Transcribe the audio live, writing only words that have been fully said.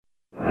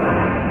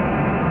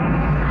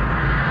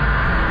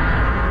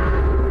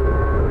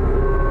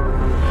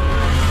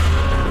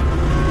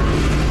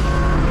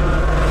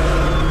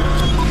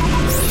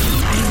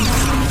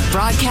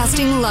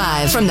Broadcasting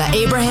live from the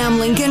Abraham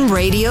Lincoln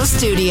Radio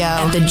Studio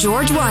at the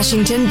George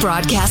Washington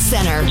Broadcast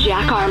Center.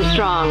 Jack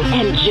Armstrong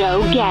and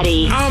Joe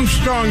Getty.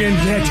 Armstrong and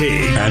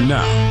Getty. And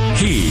now,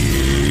 here's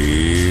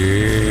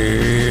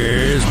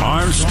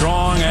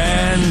Armstrong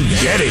and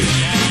Getty.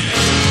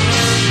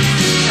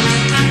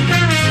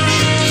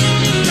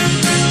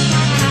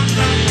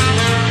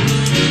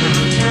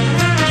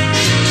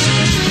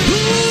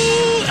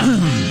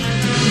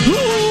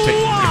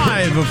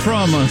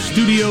 From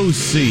Studio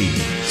C.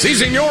 Si,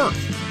 senor.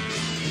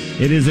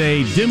 It is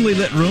a dimly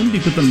lit room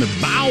deep within the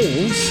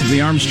bowels of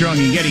the Armstrong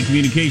and Getty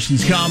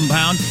Communications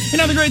compound. You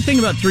know, the great thing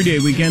about 3-day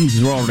weekends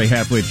is we're already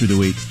halfway through the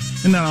week.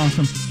 Isn't that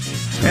awesome?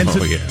 And,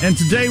 and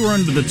today we're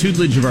under the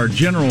tutelage of our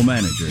general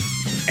manager,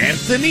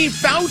 Anthony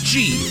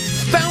Fauci,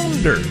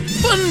 founder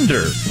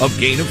of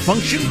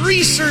gain-of-function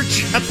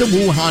research at the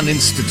Wuhan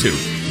Institute.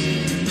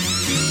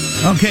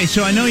 Okay,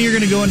 so I know you're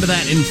going to go into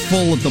that in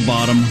full at the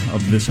bottom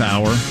of this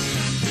hour.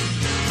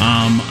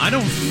 I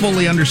don't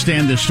fully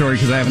understand this story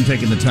because I haven't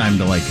taken the time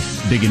to,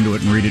 dig into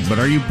it and read it, but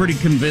are you pretty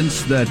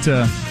convinced that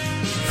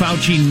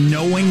Fauci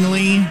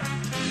knowingly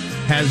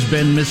has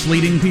been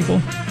misleading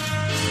people?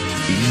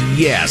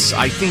 Yes,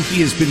 I think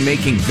he has been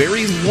making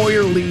very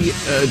lawyerly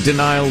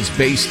denials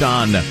based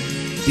on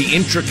the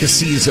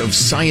intricacies of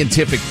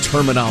scientific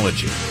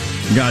terminology.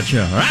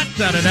 Gotcha.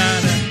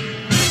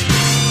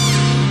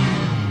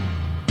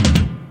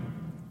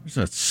 There's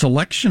a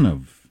selection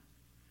of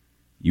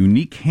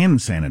unique hand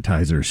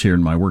sanitizers here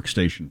in my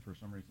workstation for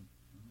some reason.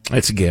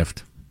 It's a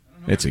gift.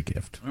 It's a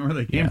gift. I don't know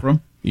where they came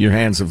from. Your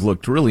hands have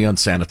looked really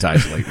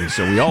unsanitized lately,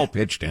 so we all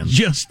pitched in.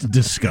 Just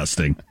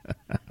disgusting.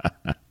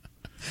 Hey,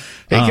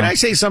 can I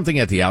say something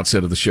at the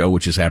outset of the show,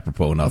 which is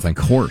apropos nothing?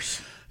 Of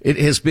course. It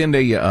has been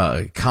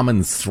a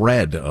common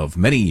thread of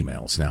many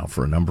emails now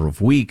for a number of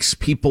weeks.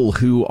 People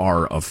who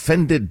are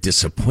offended,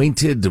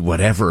 disappointed,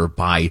 whatever,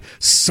 by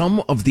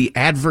some of the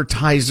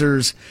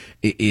advertisers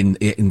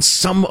in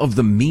some of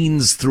the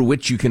means through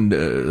which you can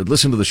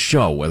listen to the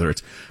show, whether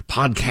it's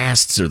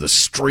podcasts or the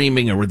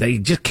streaming, or they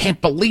just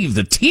can't believe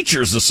the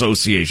Teachers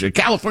Association,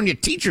 California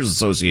Teachers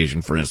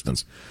Association, for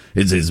instance,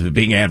 is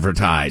being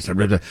advertised.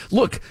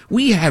 Look,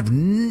 we have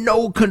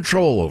no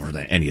control over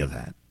any of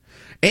that.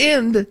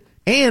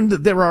 And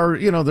there are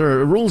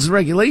rules and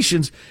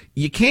regulations.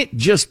 You can't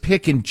just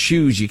pick and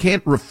choose. You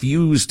can't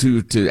refuse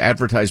to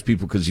advertise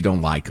people because you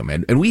don't like them.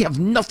 And we have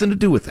nothing to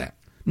do with that.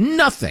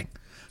 Nothing.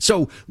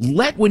 So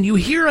when you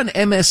hear an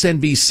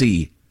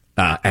MSNBC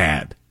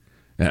ad,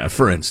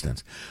 for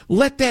instance,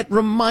 let that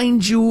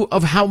remind you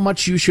of how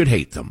much you should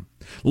hate them.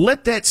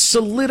 Let that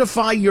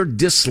solidify your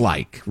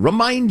dislike.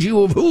 Remind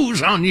you of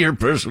who's on your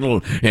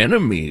personal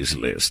enemies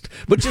list.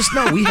 But just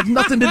know we have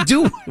nothing to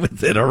do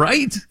with it, all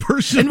right?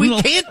 And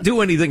we can't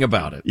do anything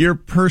about it. Your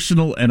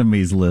personal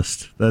enemies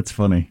list. That's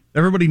funny.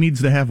 Everybody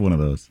needs to have one of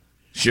those.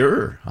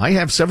 Sure. I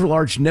have several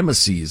arch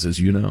nemeses,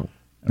 as you know.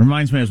 It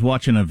reminds me, I was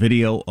watching a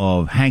video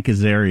of Hank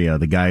Azaria,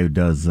 the guy who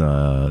does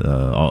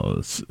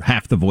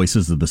half the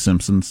voices of The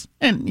Simpsons.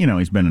 And,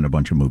 he's been in a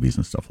bunch of movies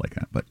and stuff like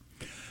that, but...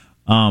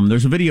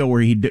 there's a video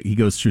where he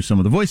goes through some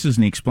of the voices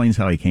and he explains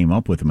how he came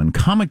up with them. And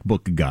Comic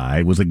Book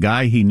Guy was a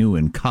guy he knew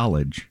in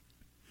college,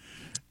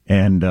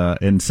 and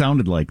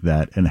sounded like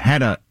that, and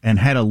had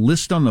a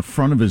list on the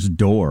front of his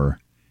door.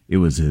 It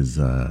was his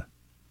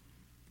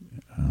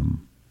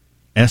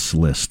S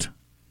list,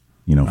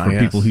 for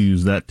people who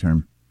use that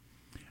term.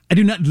 I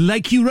do not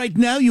like you right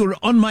now. You're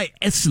on my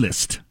S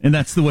list, and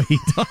that's the way he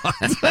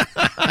talks.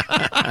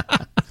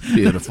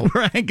 Beautiful.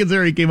 Where Hank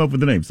Azaria came up with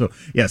the name. So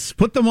yes,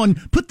 put them on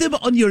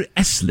your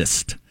S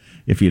list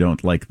if you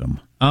don't like them.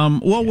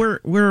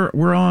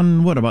 We're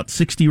on about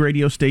 60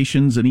 radio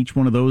stations, and each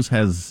one of those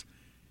does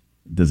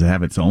it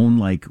have its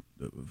own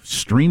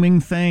streaming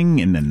thing,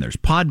 and then there's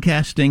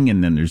podcasting,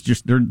 and then there's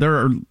just there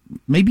are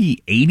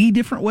maybe 80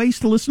 different ways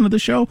to listen to the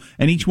show,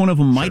 and each one of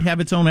them might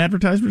have its own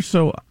advertisers.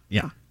 So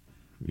yeah.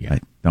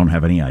 I don't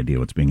have any idea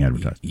what's being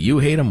advertised. You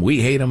hate them.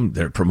 We hate them.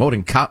 They're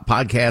promoting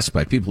podcasts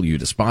by people you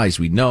despise.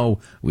 We know.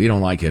 We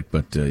don't like it,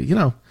 but,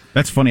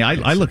 That's funny.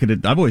 I look at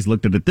it. I've always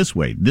looked at it this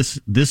way. This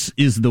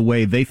is the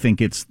way they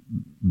think it's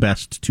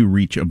best to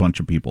reach a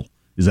bunch of people,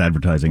 is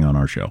advertising on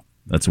our show.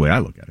 That's the way I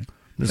look at it.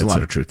 There's a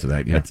lot of truth to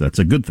that, yeah. That's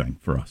a good thing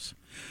for us.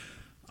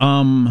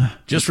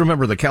 Just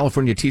remember, the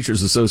California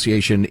Teachers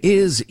Association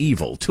is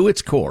evil to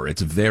its core,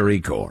 its very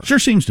core. Sure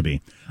seems to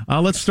be.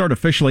 Let's start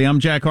officially. I'm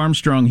Jack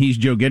Armstrong. He's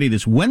Joe Getty.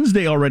 This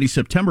Wednesday already,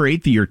 September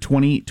 8th, the year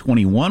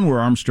 2021. We're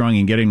Armstrong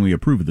and Getty, and we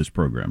approve of this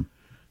program.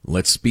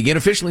 Let's begin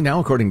officially now,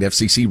 according to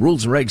FCC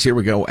rules and regs. Here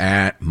we go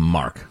at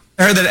Mark.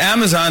 I heard that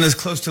Amazon is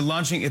close to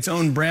launching its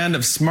own brand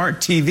of smart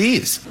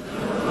TVs.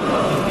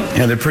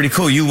 Yeah, they're pretty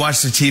cool. You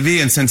watch the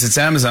TV, and since it's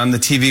Amazon, the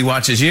TV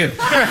watches you.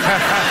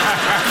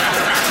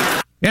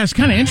 Yeah, it's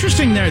kind of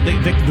interesting there.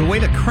 The way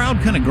the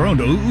crowd kind of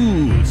groaned.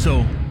 Ooh,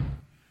 so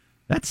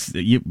that's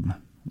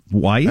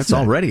why is that's that?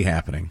 Already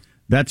happening?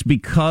 That's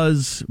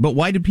because. But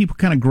why did people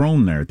kind of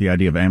groan there at the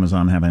idea of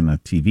Amazon having a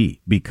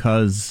TV?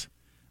 Because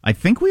I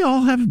think we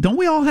all have. Don't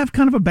we all have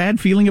kind of a bad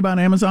feeling about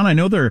Amazon? I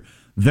know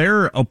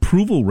their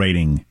approval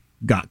rating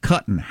got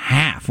cut in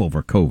half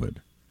over COVID.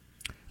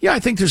 Yeah, I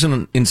think there's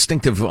an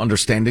instinctive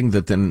understanding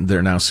that then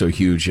they're now so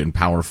huge and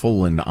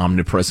powerful and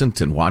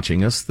omnipresent and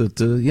watching us that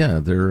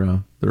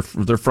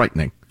they're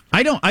frightening.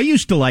 I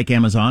used to like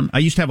Amazon. I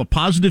used to have a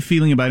positive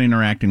feeling about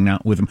interacting now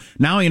with them.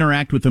 Now I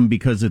interact with them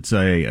because it's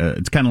kind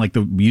of like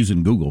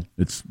using Google.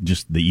 It's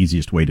just the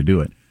easiest way to do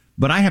it.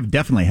 But I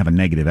definitely have a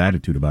negative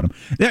attitude about them.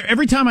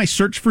 Every time I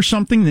search for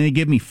something, they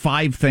give me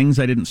 5 things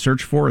I didn't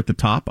search for at the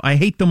top. I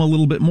hate them a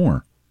little bit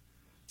more.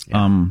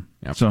 Yeah.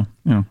 Yep. So,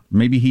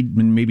 maybe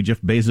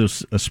Jeff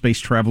Bezos, a space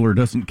traveler,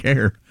 doesn't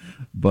care.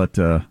 But,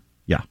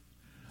 yeah.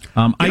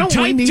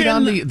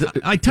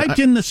 I typed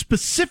in the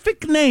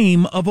specific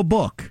name of a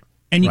book,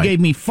 and you gave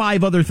me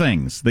 5 other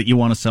things that you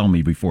want to sell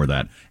me before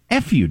that.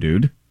 F you,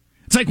 dude.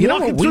 It's like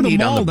walking through the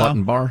mall. On the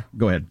button bar?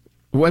 Go ahead.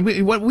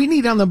 What we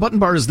need on the button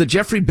bar is the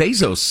Jeffrey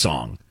Bezos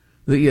song.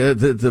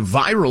 The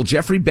viral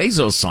Jeffrey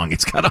Bezos song.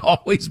 It's got to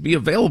always be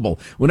available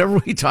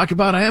whenever we talk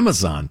about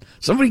Amazon.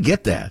 Somebody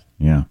get that.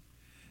 Yeah.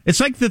 It's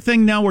like the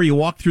thing now where you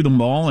walk through the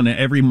mall and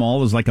every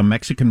mall is like a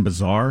Mexican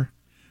bazaar.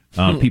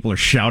 People are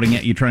shouting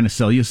at you, trying to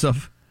sell you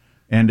stuff.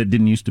 And it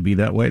didn't used to be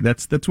that way.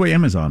 That's the way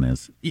Amazon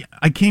is. Yeah,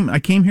 I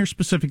came here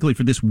specifically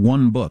for this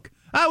one book.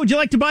 Oh, would you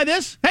like to buy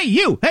this? Hey,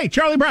 you. Hey,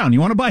 Charlie Brown,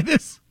 you want to buy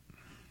this?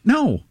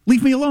 No,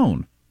 leave me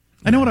alone.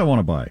 I know what I want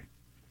to buy.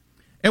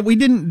 And we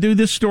didn't do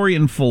this story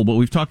in full, but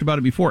we've talked about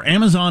it before.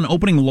 Amazon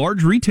opening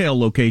large retail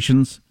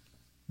locations,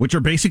 which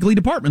are basically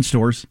department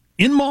stores,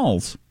 in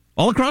malls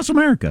all across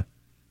America.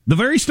 The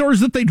very stores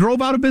that they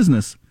drove out of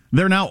business,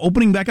 they're now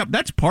opening back up.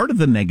 That's part of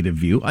the negative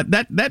view.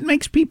 That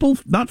makes people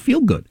not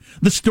feel good.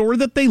 The store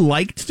that they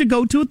liked to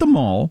go to at the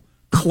mall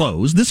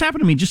closed. This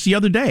happened to me just the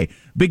other day.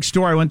 Big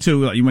store I went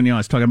to when I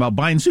was talking about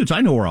buying suits.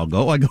 I know where I'll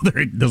go. I go there.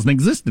 It doesn't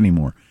exist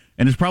anymore.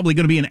 And it's probably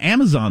going to be an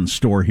Amazon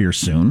store here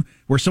soon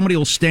where somebody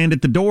will stand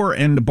at the door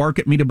and bark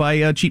at me to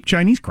buy cheap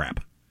Chinese crap.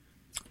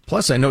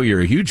 Plus, I know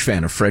you're a huge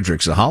fan of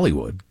Fredericks of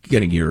Hollywood,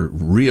 getting your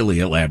really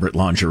elaborate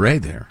lingerie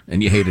there,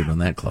 and you hated when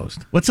that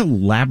closed. What's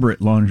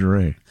elaborate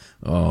lingerie?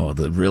 Oh,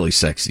 the really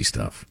sexy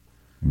stuff,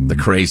 the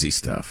crazy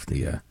stuff,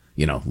 the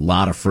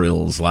lot of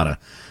frills, a lot of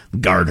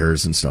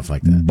garters and stuff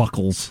like that.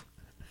 Buckles.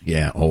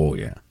 Yeah. Oh,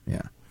 yeah.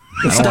 Yeah.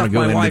 The stuff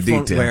my wife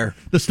won't wear.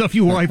 The stuff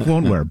your wife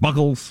won't wear.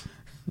 Buckles.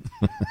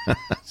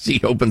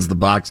 She opens the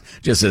box,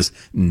 just says,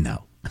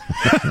 no.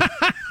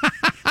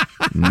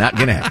 Not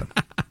going to happen.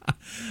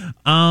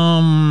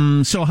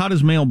 So how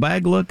does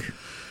mailbag look?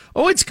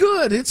 Oh, it's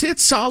good.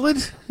 It's solid.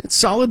 It's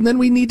solid. And then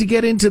we need to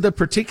get into the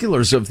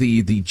particulars of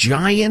the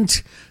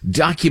giant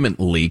document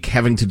leak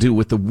having to do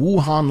with the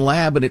Wuhan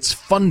lab and its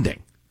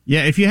funding.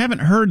 Yeah, if you haven't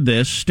heard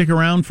this, stick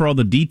around for all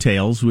the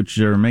details, which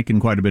are making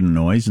quite a bit of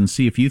noise, and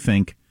see if you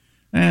think,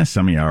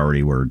 some of you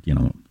already were,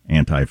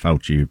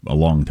 anti-Fauci a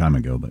long time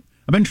ago. But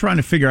I've been trying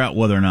to figure out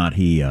whether or not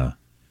he's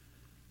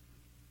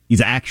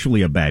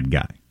actually a bad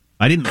guy.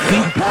 I didn't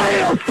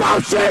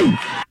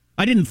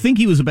think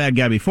he was a bad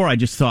guy before. I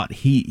just thought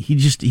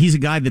he's a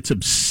guy that's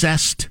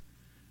obsessed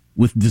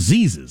with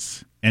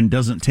diseases and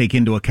doesn't take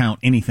into account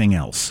anything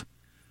else.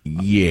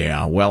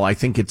 Yeah, well, I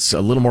think it's a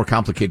little more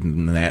complicated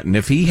than that. And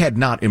if he had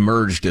not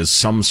emerged as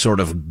some sort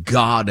of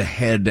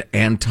godhead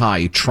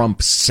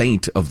anti-Trump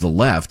saint of the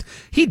left,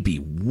 he'd be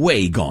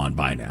way gone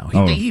by now.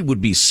 He would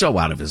be so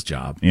out of his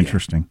job.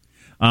 Interesting.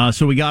 Yeah.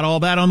 So we got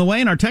all that on the way,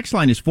 and our text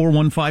line is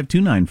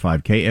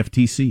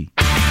 415-295-KFTC.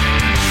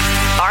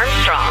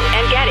 Armstrong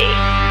and Getty.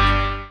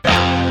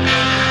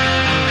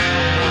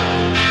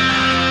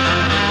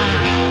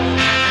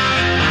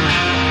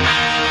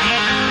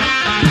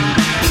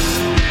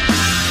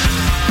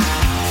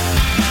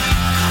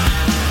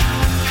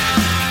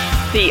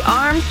 The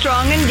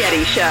Armstrong and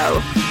Getty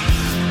Show.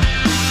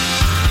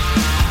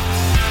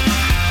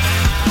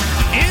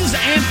 Is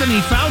Anthony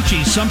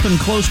Fauci something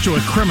close to a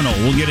criminal?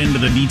 We'll get into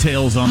the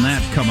details on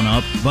that coming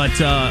up. But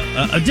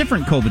a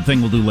different COVID thing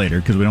we'll do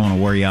later because we don't want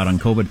to wear you out on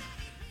COVID. I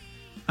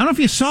don't know if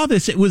you saw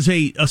this. It was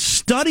a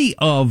study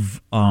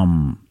of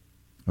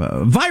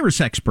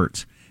virus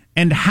experts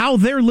and how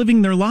they're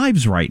living their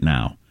lives right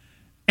now.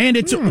 And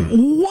it's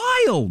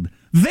wild.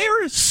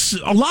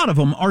 A lot of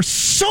them are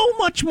so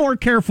much more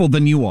careful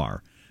than you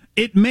are.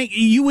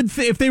 You would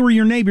if they were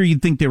your neighbor,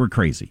 you'd think they were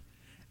crazy.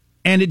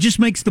 And it just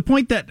makes the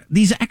point that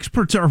these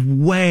experts are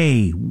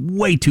way,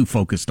 way too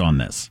focused on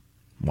this.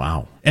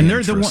 Wow. And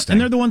they're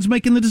the ones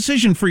making the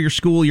decision for your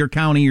school, your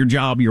county, your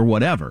job, your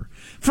whatever.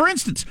 For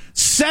instance,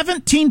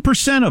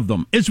 17% of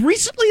them, as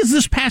recently as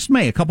this past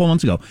May, a couple of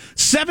months ago,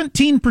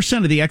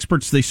 17% of the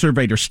experts they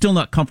surveyed are still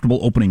not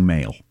comfortable opening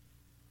mail.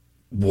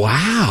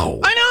 Wow.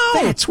 I know.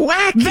 That's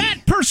wacky.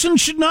 That person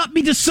should not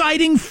be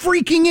deciding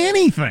freaking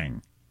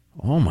anything.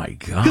 Oh, my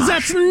God. Because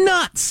that's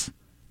nuts.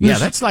 Yeah,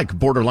 that's like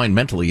borderline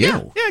mentally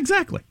ill. Yeah,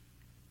 exactly.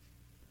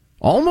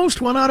 Almost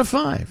 1 out of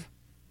 5.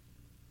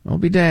 I'll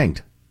be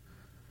danged.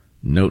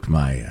 Note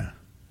my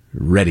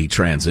ready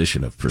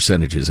transition of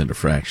percentages into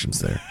fractions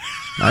there.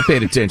 I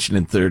paid attention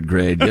in 3rd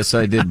grade. Yes,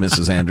 I did,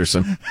 Mrs.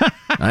 Anderson.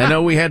 I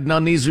know we had an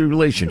uneasy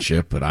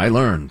relationship, but I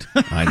learned.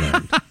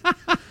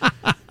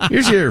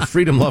 Here's your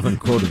freedom-loving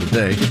quote of the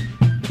day.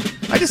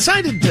 I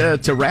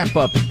decided to wrap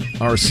up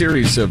our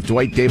series of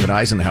Dwight David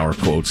Eisenhower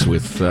quotes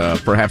with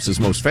perhaps his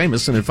most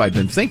famous, and if I'd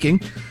been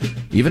thinking,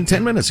 even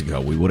 10 minutes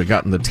ago, we would have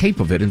gotten the tape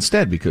of it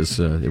instead because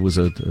it was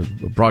a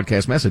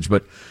broadcast message.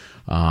 But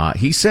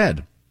he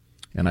said,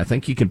 and I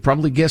think you can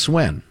probably guess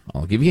when.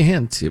 I'll give you a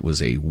hint. It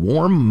was a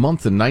warm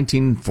month in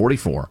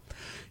 1944.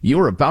 You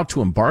are about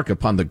to embark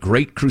upon the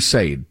great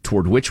crusade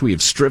toward which we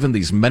have striven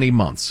these many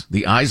months.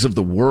 The eyes of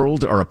the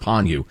world are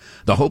upon you.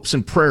 The hopes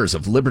and prayers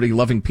of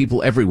liberty-loving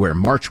people everywhere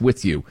march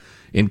with you.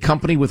 In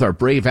company with our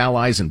brave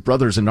allies and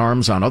brothers in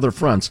arms on other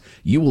fronts,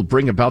 you will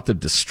bring about the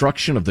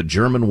destruction of the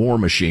German war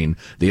machine,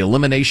 the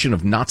elimination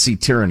of Nazi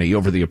tyranny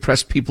over the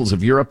oppressed peoples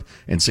of Europe,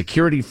 and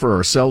security for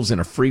ourselves in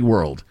a free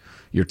world.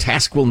 Your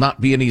task will not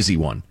be an easy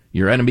one.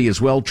 Your enemy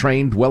is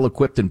well-trained,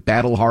 well-equipped, and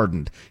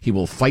battle-hardened. He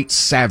will fight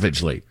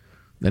savagely.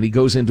 Then he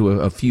goes into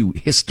a few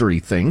history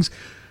things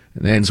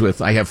and ends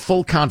with, I have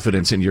full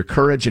confidence in your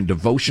courage and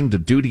devotion to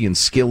duty and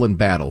skill in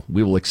battle.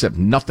 We will accept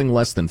nothing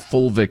less than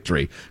full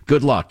victory.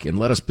 Good luck, and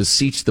let us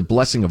beseech the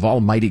blessing of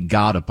Almighty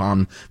God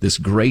upon this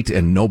great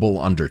and noble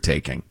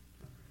undertaking.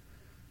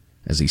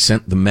 As he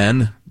sent the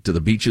men to the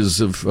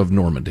beaches of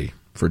Normandy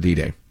for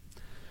D-Day.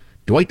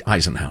 Dwight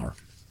Eisenhower.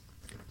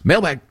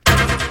 Mailbag.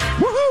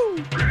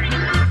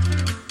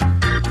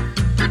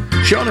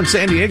 Sean in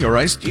San Diego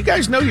writes, do you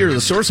guys know you're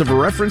the source of a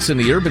reference in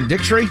the Urban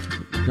Dictionary?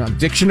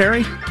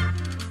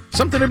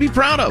 Something to be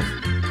proud of.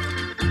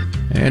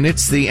 And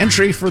it's the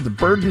entry for the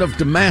burden of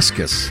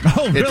Damascus.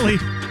 Oh, really?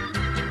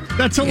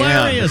 That's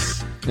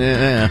hilarious.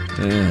 Yeah.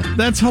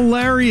 That's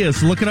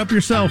hilarious. Look it up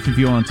yourself if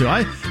you want to.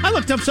 I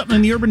looked up something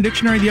in the Urban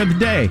Dictionary the other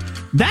day.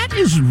 That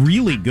is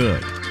really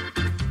good.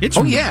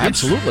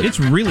 Absolutely. It's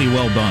really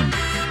well done.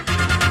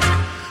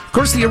 Of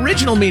course, the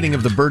original meaning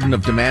of the burden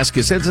of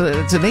Damascus, it's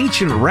an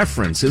ancient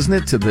reference, isn't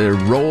it, to the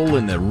role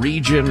in the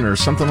region or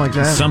something like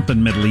that?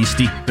 Something Middle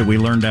Easty that we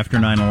learned after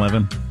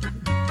 9/11.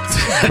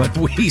 But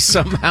we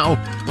somehow,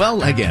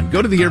 well, again,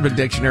 go to the Urban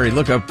Dictionary,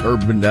 look up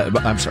burden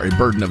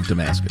of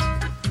Damascus.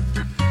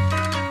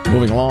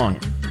 Moving along.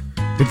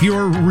 If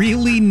you're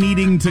really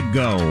needing to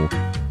go,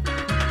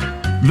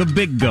 the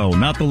big go,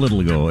 not the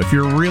little go. If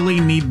you're really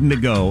needing to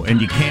go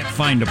and you can't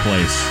find a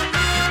place.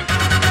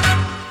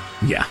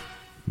 Yeah.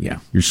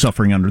 You're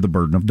suffering under the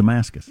burden of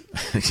Damascus.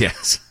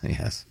 Yes.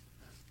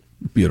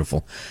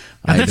 Beautiful.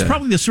 That's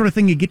probably the sort of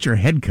thing you get your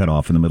head cut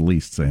off in the Middle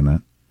East, saying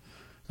that.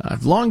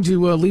 I've longed to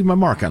leave my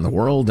mark on the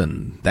world,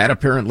 and that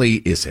apparently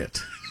is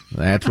it.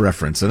 That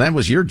reference. And that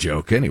was your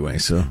joke anyway,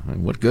 so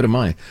what good am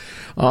I?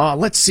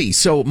 Let's see.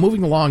 So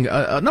moving along,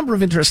 a number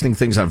of interesting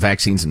things on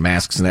vaccines and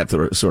masks and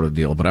that sort of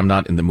deal, but I'm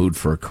not in the mood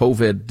for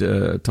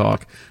COVID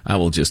talk. I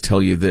will just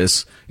tell you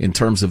this. In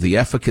terms of the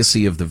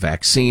efficacy of the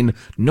vaccine,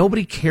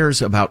 nobody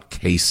cares about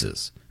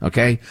cases.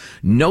 Okay?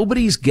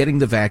 Nobody's getting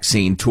the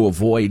vaccine to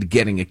avoid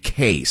getting a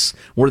case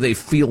where they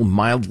feel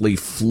mildly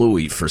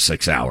flu-y for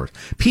 6 hours.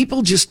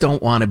 People just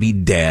don't want to be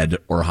dead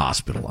or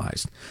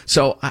hospitalized.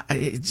 So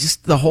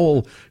just the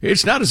whole,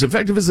 it's not as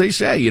effective as they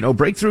say,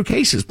 breakthrough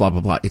cases, blah,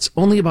 blah, blah. It's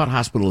only about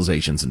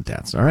hospitalizations and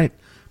deaths. All right?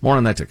 More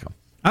on that to come.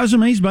 I was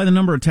amazed by the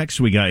number of texts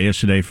we got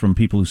yesterday from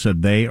people who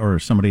said they or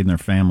somebody in their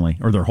family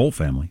or their whole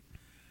family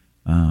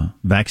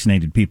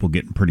vaccinated people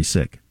getting pretty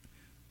sick.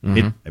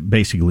 Mm-hmm. It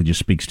basically just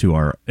speaks to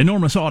our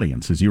enormous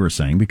audience, as you were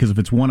saying, because if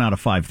it's 1 out of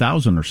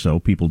 5,000 or so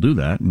people do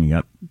that, and you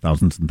got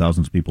thousands and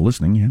thousands of people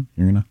listening,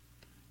 you're gonna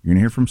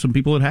hear from some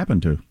people it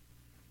happened to.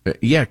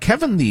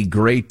 Kevin, the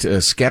great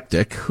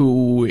skeptic,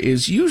 who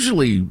is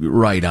usually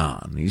right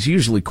on, he's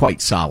usually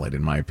quite solid,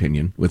 in my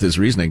opinion, with his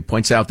reasoning,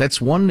 points out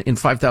that's 1 in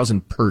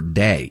 5,000 per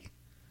day.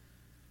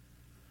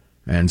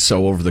 And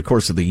so over the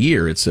course of the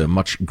year, it's a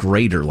much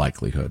greater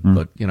likelihood.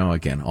 But,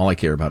 again, all I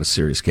care about is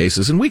serious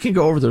cases. And we can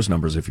go over those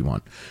numbers if you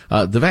want.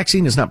 The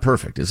vaccine is not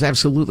perfect. It's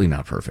absolutely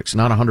not perfect. It's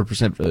not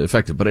 100%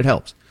 effective, but it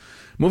helps.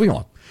 Moving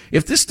along.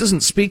 If this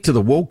doesn't speak to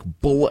the woke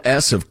bull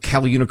S of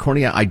Cali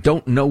Unicornia, I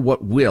don't know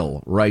what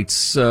will,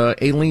 writes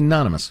Aileen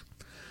Anonymous.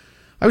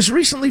 I was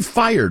recently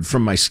fired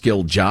from my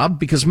skilled job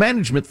because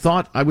management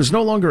thought I was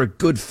no longer a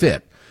good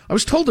fit. I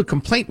was told a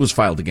complaint was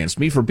filed against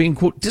me for being,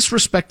 quote,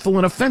 disrespectful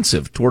and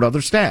offensive toward other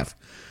staff.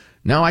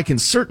 Now, I can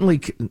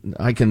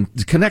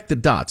connect the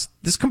dots.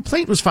 This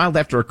complaint was filed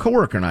after a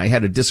coworker and I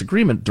had a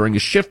disagreement during a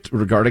shift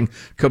regarding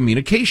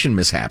communication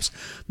mishaps.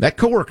 That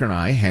coworker and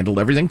I handled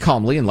everything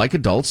calmly and like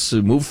adults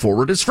moved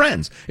forward as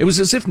friends. It was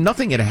as if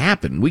nothing had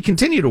happened. We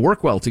continue to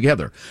work well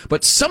together.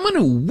 But someone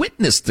who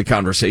witnessed the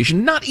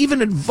conversation, not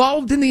even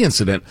involved in the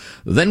incident,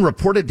 then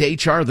reported to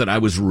HR that I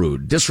was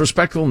rude,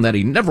 disrespectful, and that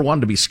he never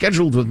wanted to be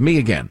scheduled with me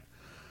again.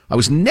 I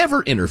was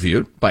never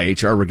interviewed by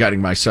HR regarding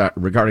my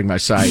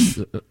side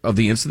of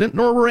the incident,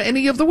 nor were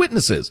any of the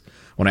witnesses.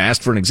 When I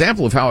asked for an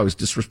example of how I was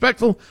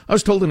disrespectful, I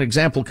was told an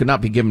example could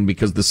not be given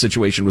because the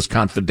situation was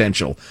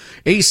confidential.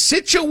 A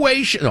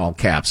situation, all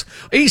caps,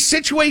 a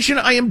situation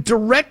I am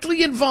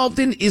directly involved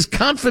in is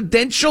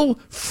confidential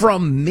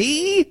from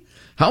me?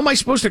 How am I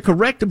supposed to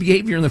correct a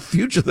behavior in the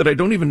future that I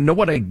don't even know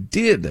what I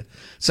did?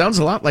 Sounds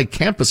a lot like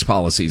campus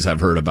policies I've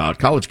heard about,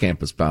 college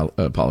campus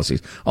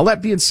policies. All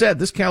that being said,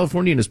 this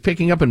Californian is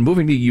picking up and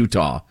moving to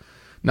Utah.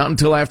 Not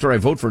until after I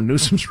vote for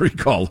Newsom's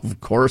recall,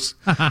 of course.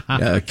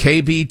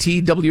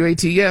 KBTWATS,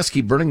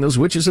 keep burning those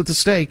witches at the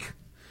stake.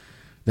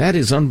 That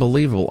is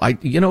unbelievable.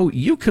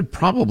 You could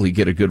probably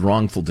get a good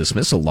wrongful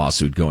dismissal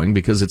lawsuit going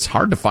because it's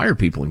hard to fire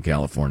people in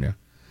California.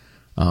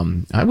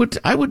 I'm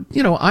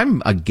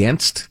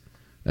against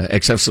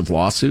excessive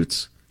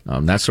lawsuits,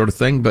 that sort of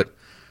thing, but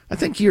I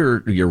think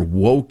your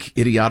woke,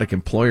 idiotic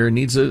employer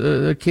needs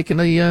a kick in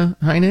the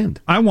hind end.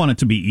 I want it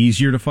to be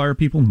easier to fire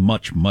people,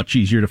 much, much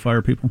easier to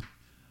fire people,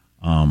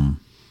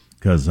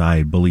 because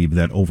I believe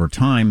that over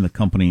time, the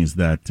companies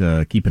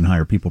that keep and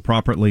hire people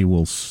properly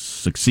will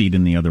succeed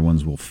and the other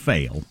ones will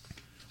fail.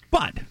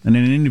 But in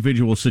an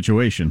individual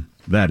situation,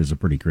 that is a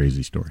pretty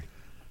crazy story.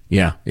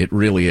 Yeah, it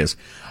really is.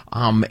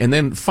 And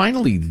then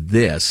finally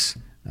this,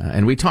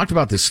 and we talked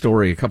about this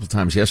story a couple of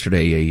times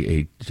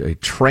yesterday, a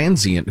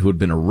transient who had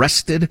been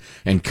arrested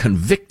and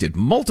convicted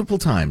multiple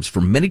times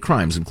for many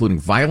crimes, including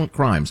violent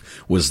crimes,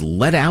 was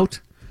let out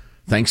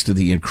thanks to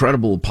the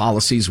incredible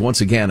policies.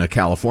 Once again, a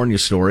California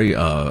story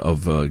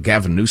of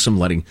Gavin Newsom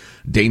letting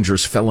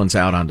dangerous felons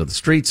out onto the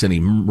streets, and he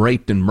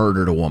raped and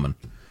murdered a woman,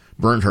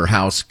 burned her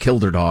house,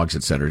 killed her dogs,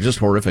 etc. Just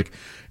horrific.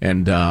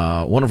 And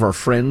one of our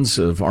friends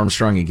of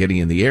Armstrong and Getty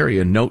in the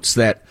area notes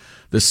that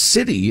the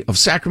city of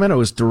Sacramento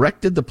has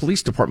directed the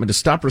police department to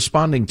stop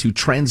responding to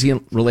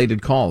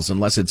transient-related calls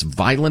unless it's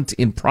violent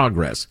in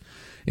progress.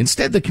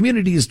 Instead, the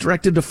community is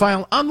directed to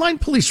file online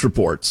police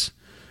reports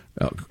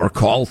or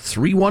call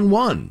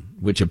 311,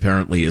 which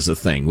apparently is a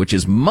thing, which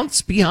is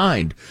months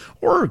behind,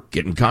 or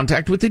get in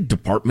contact with the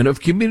Department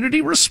of Community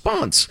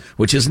Response,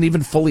 which isn't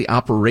even fully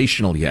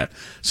operational yet.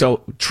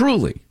 So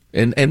truly,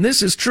 and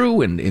this is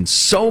true in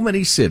so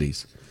many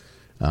cities,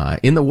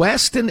 in the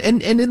West and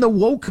in the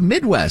woke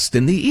Midwest,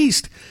 in the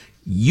East,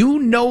 you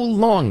no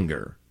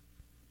longer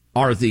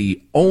are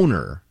the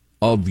owner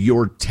of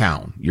your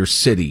town, your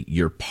city,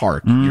 your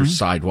park, your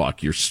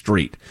sidewalk, your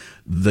street.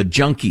 The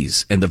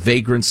junkies and the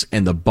vagrants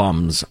and the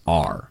bums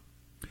are.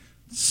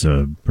 It's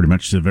pretty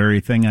much the very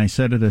thing I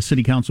said at a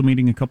city council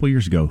meeting a couple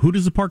years ago. Who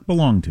does the park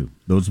belong to?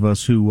 Those of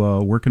us who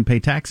work and pay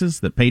taxes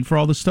that paid for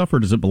all this stuff, or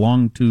does it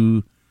belong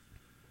to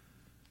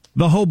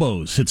the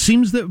hobos? It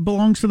seems that it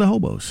belongs to the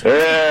hobos.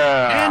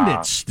 Yeah. And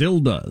it still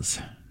does.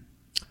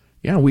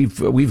 Yeah,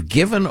 we've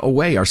given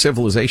away our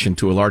civilization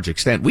to a large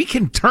extent. We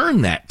can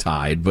turn that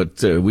tide,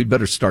 but we'd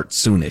better start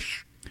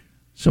soonish.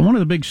 So one of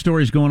the big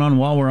stories going on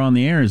while we're on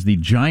the air is the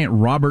giant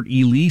Robert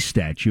E. Lee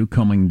statue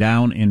coming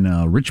down in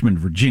Richmond,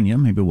 Virginia.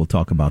 Maybe we'll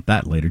talk about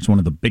that later. It's one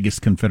of the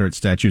biggest Confederate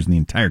statues in the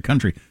entire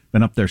country.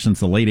 Been up there since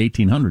the late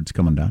 1800s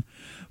coming down.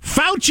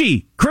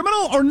 Fauci,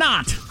 criminal or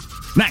not?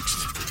 Next.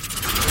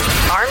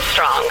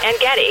 Armstrong and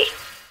Getty.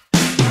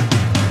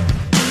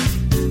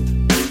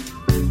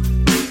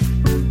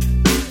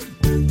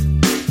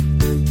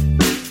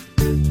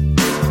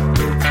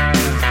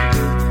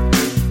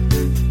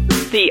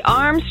 The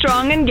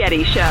Armstrong and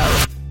Getty Show.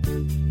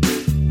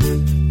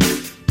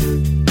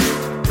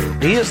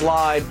 He has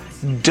lied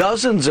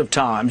dozens of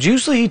times.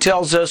 Usually he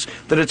tells us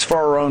that it's for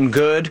our own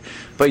good.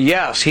 But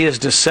yes, he has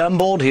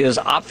dissembled, he has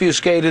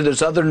obfuscated,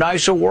 there's other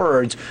nicer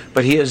words,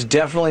 but he has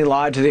definitely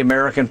lied to the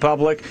American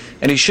public,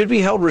 and he should be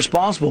held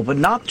responsible. But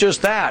not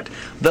just that.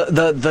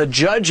 The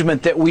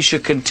judgment that we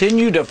should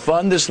continue to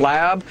fund this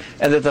lab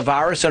and that the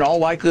virus in all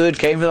likelihood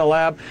came from the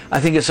lab, I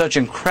think is such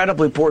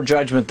incredibly poor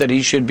judgment that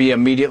he should be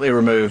immediately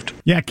removed.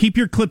 Yeah, keep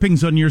your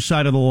clippings on your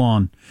side of the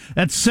lawn.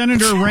 That's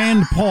Senator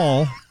Rand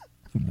Paul.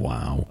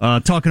 Wow.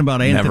 Talking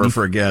about Anthony. Never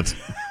forget.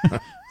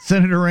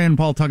 Senator Rand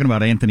Paul talking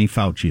about Anthony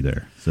Fauci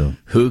there. So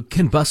who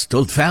can bust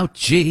old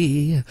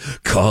Fauci?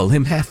 Call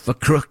him half a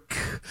crook.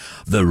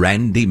 The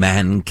Randy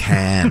Man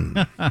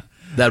can.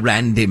 The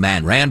Randy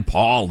Man. Rand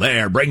Paul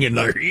there, bringing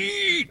the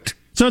heat.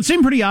 So it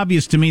seemed pretty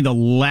obvious to me the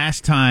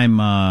last time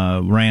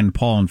Rand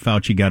Paul and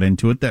Fauci got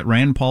into it that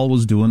Rand Paul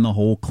was doing the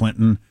whole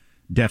Clinton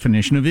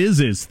definition of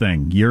is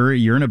thing.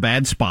 You're in a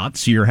bad spot,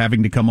 so you're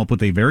having to come up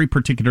with a very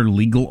particular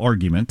legal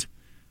argument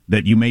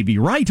that you may be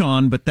right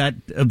on, but that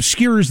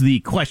obscures the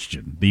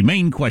question, the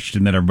main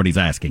question that everybody's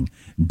asking.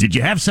 Did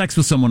you have sex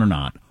with someone or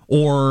not?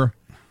 Or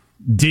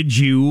did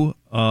you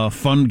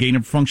fund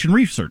gain-of-function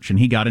research? And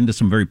he got into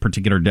some very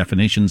particular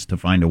definitions to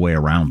find a way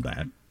around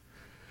that.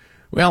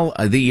 Well,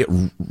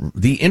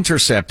 the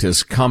Intercept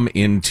has come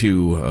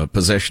into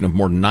possession of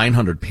more than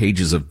 900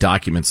 pages of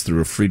documents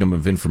through a Freedom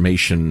of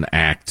Information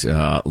Act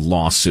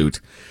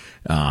lawsuit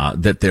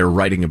that they're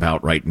writing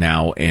about right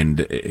now.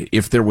 And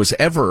if there was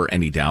ever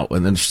any doubt,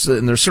 and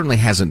there certainly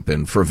hasn't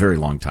been for a very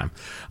long time,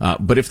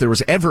 but if there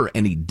was ever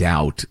any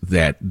doubt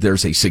that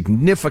there's a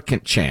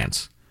significant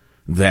chance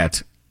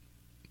that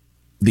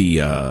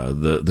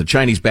the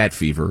Chinese bat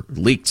fever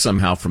leaked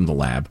somehow from the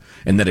lab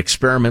and that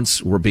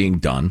experiments were being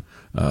done,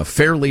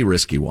 fairly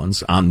risky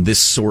ones, on this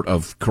sort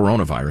of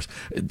coronavirus,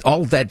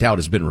 all of that doubt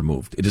has been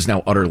removed. It is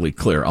now utterly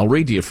clear. I'll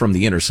read to you from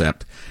The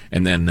Intercept,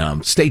 and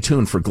then stay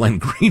tuned for Glenn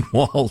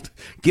Greenwald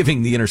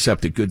giving The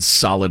Intercept a good,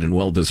 solid, and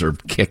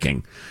well-deserved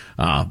kicking.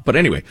 But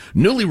anyway,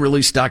 newly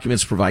released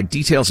documents provide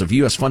details of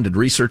U.S.-funded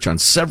research on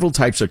several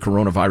types of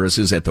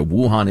coronaviruses at the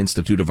Wuhan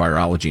Institute of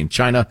Virology in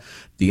China.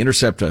 The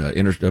Intercept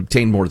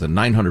obtained more than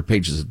 900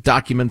 pages of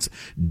documents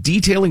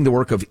detailing the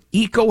work of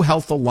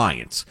EcoHealth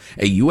Alliance,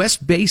 a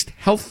U.S.-based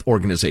health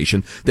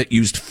organization that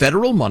used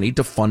federal money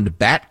to fund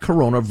bat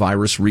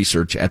coronavirus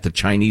research at the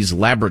Chinese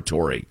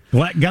laboratory.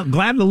 Glad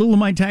a little of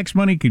my tax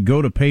money could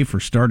go to pay for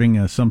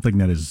starting something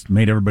that has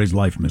made everybody's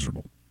life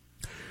miserable.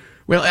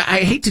 Well, I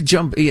hate to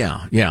jump.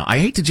 Yeah. I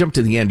hate to jump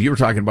to the end. You were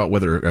talking about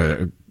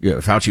whether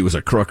Fauci was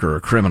a crook or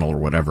a criminal or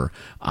whatever.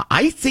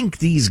 I think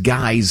these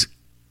guys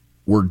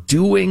were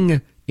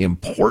doing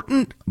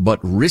important but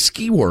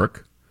risky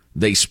work.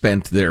 They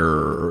spent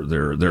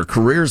their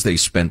careers, they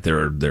spent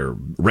their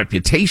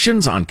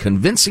reputations on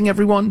convincing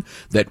everyone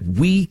that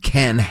we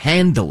can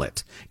handle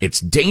it. It's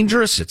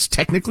dangerous, it's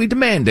technically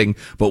demanding,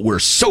 but we're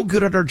so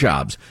good at our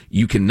jobs.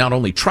 You can not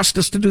only trust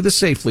us to do this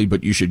safely,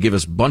 but you should give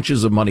us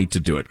bunches of money to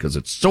do it because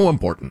it's so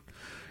important.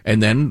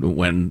 And then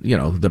when,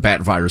 the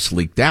bat virus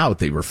leaked out,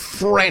 they were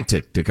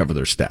frantic to cover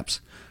their steps.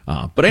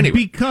 But anyway.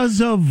 Because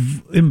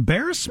of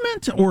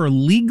embarrassment or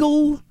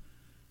legal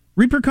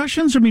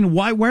repercussions? I mean,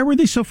 why were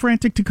they so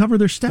frantic to cover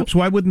their steps?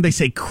 Why wouldn't they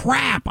say,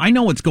 crap, I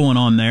know what's going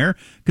on there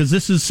because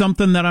this is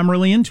something that I'm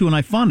really into and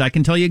I fund. I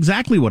can tell you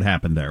exactly what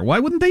happened there. Why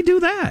wouldn't they do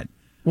that?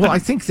 Well, I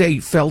think they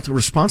felt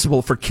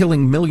responsible for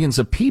killing millions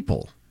of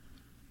people.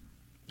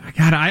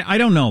 God, I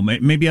don't know.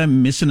 Maybe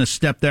I'm missing a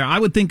step there. I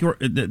would think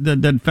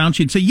that Fauci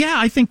would say, yeah,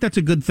 I think that's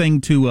a good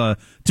thing to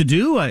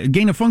do.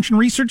 Gain-of-function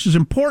research is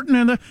important.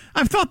 And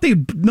I thought they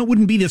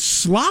wouldn't be this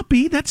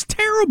sloppy. That's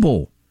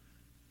terrible.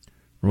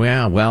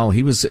 Yeah, well,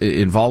 he was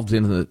involved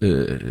in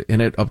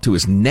it up to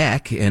his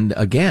neck, and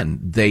again,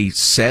 they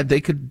said they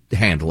could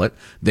handle it.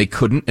 They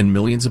couldn't, and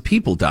millions of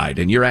people died.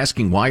 And you're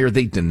asking, why are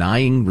they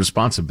denying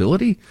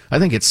responsibility? I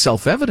think it's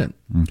self-evident.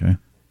 Okay.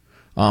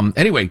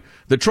 Anyway,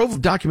 the trove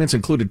of documents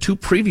included 2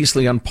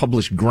 previously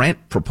unpublished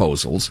grant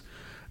proposals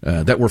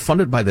that were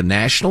funded by the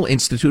National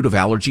Institute of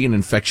Allergy and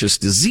Infectious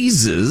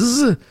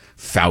Diseases,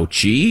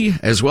 Fauci,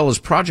 as well as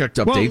project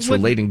updates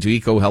relating to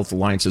EcoHealth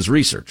Alliance's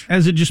research.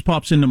 As it just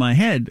pops into my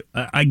head,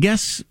 I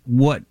guess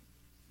what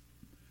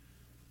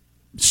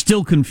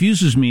still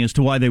confuses me as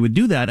to why they would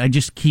do that, I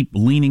just keep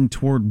leaning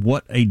toward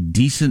what a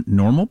decent,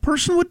 normal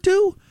person would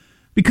do,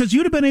 because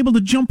you'd have been able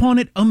to jump on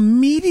it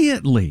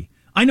immediately.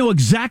 I know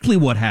exactly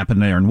what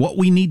happened there and what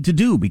we need to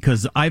do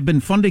because I've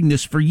been funding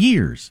this for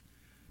years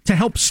to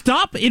help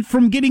stop it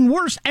from getting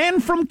worse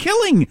and from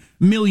killing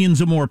millions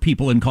of more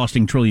people and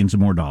costing trillions of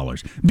more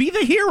dollars. Be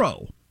the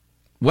hero.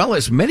 Well,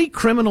 as many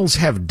criminals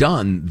have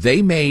done,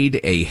 they made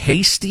a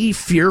hasty,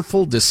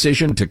 fearful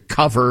decision to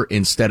cover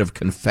instead of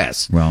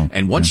confess. Well,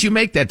 and once you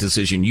make that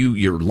decision,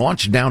 you're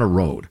launched down a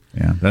road.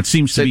 Yeah, that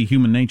seems to be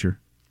human nature.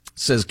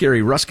 Says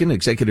Gary Ruskin,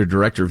 executive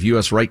director of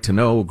U.S. Right to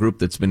Know, a group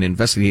that's been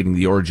investigating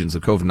the origins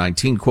of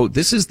COVID-19. Quote,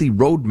 this is the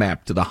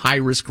roadmap to the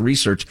high-risk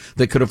research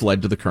that could have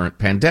led to the current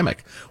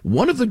pandemic.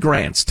 One of the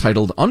grants,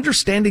 titled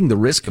Understanding the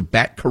Risk of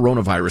Bat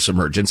Coronavirus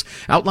Emergence,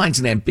 outlines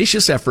an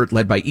ambitious effort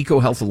led by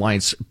EcoHealth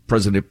Alliance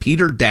President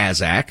Peter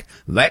Daszak,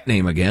 that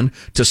name again,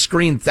 to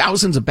screen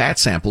thousands of bat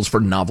samples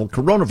for novel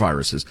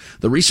coronaviruses.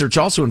 The research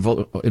also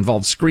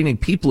involves screening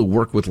people who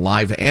work with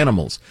live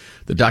animals.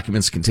 The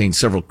documents contain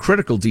several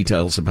critical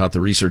details about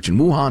the research in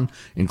Wuhan,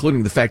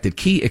 including the fact that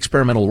key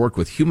experimental work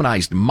with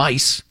humanized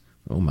mice,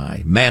 oh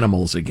my,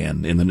 manimals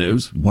again in the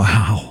news.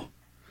 Wow.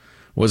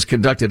 Was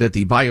conducted at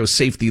the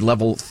Biosafety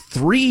Level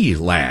 3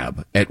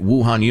 lab at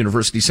Wuhan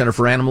University Center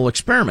for Animal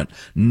Experiment,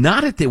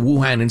 not at the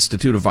Wuhan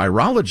Institute of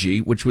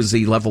Virology, which was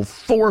the Level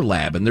 4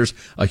 lab. And there's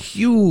a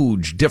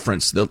huge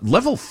difference. The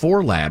Level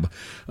 4 lab,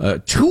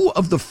 2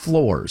 of the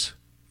floors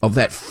of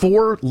that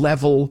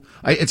 4-level,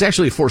 it's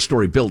actually a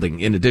 4-story building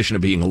in addition to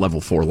being a Level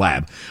 4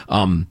 lab.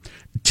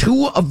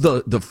 2 of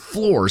the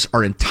floors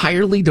are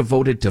entirely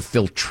devoted to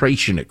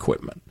filtration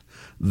equipment.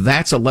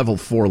 That's a Level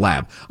 4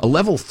 lab. A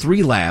Level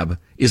 3 lab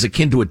is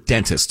akin to a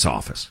dentist's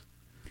office.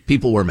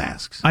 People wear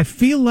masks. I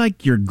feel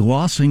like you're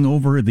glossing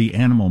over the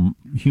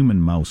human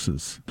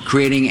mouses.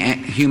 Creating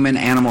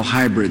human-animal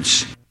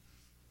hybrids.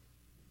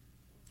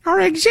 Our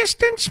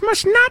existence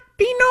must not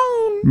be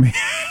known.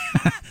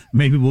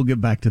 Maybe we'll get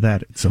back to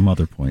that at some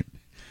other point.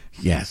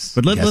 Yes.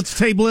 But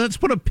let's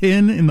put a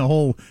pin in the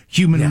whole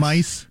human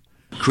mice.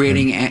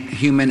 Creating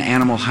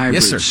human-animal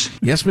hybrids. Yes, sir.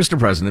 Yes, Mr.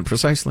 President,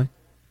 precisely.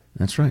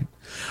 That's right.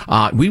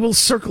 We will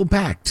circle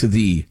back to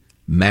the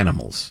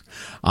manimals.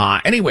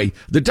 Anyway,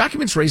 the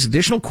documents raise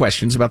additional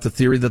questions about the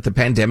theory that the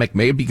pandemic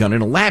may have begun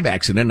in a lab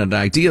accident, an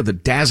idea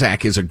that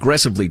Daszak is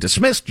aggressively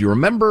dismissed. You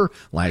remember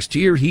last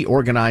year he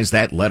organized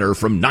that letter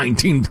from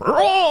 19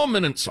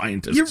 prominent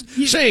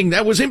scientists saying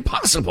that was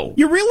impossible.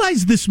 You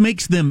realize this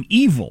makes them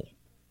evil.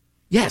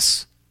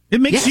 Yes. It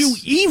makes you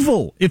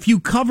evil if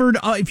you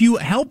if you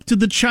helped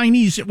the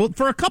Chinese, well,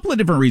 for a couple of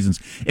different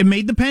reasons. It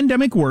made the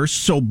pandemic worse,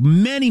 so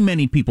many,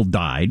 many people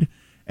died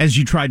as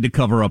you tried to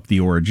cover up the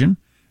origin.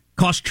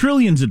 Cost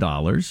trillions of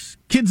dollars,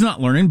 kids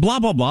not learning, blah,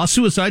 blah, blah,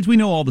 suicides, we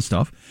know all the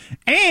stuff.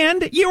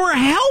 And you were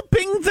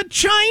helping the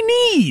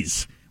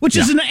Chinese which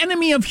is an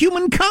enemy of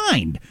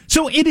humankind.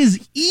 So it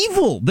is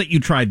evil that you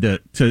tried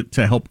to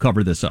help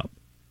cover this up.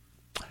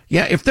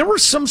 Yeah, if there were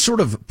some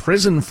sort of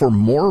prison for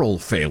moral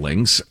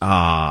failings,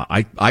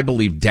 I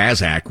believe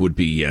Daszak would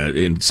be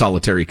in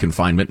solitary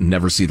confinement and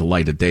never see the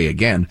light of day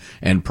again,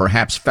 and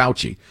perhaps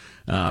Fauci.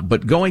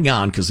 But going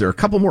on, because there are a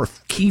couple more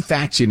key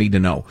facts you need to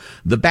know.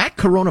 The Bat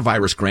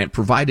Coronavirus Grant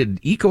provided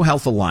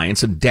EcoHealth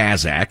Alliance and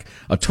Daszak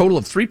a total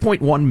of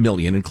 $3.1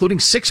 million, including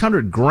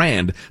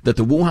 $600,000 that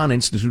the Wuhan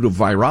Institute of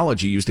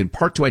Virology used in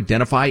part to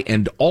identify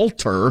and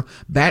alter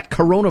bat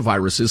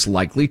coronaviruses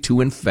likely to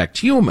infect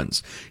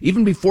humans.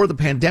 Even before the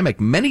pandemic,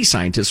 many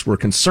scientists were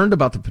concerned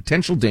about the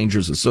potential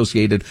dangers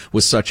associated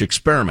with such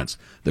experiments.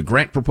 The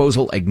grant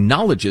proposal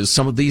acknowledges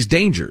some of these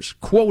dangers,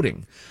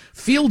 quoting,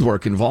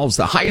 "Fieldwork involves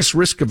the highest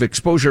risk of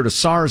exposure to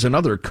SARS and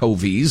other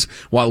CoVs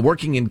while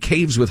working in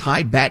caves with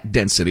high bat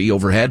density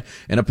overhead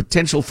and a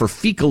potential for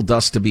fecal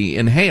dust to be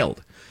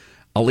inhaled."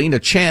 Alina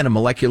Chan, a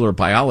molecular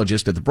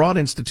biologist at the Broad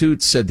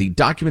Institute, said the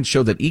documents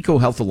show that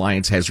EcoHealth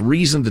Alliance has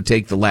reason to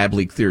take the lab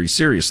leak theory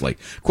seriously.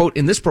 Quote,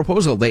 in this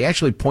proposal, they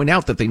actually point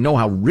out that they know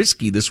how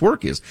risky this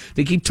work is.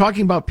 They keep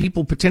talking about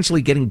people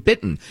potentially getting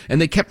bitten,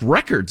 and they kept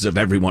records of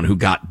everyone who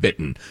got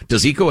bitten.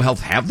 Does EcoHealth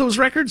have those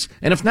records?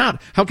 And if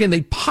not, how can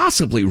they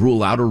possibly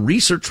rule out a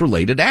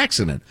research-related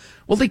accident?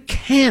 Well, they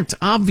can't,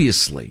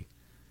 obviously.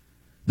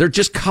 They're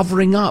just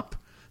covering up.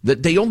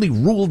 That they only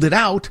ruled it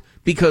out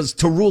because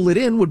to rule it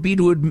in would be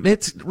to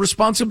admit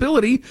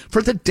responsibility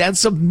for the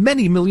deaths of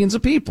many millions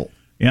of people.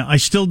 Yeah, I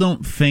still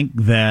don't think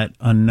that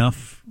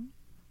enough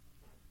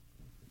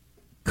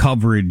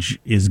coverage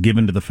is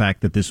given to the fact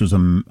that this was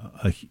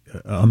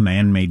a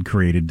man-made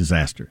created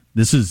disaster.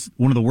 This is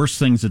one of the worst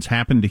things that's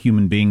happened to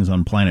human beings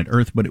on planet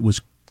Earth, but it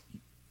was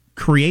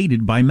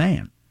created by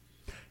man.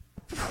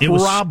 It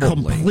was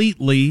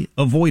completely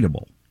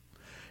avoidable.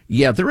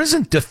 Yeah, there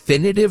isn't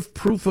definitive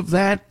proof of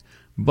that,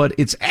 but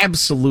it's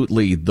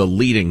absolutely the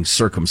leading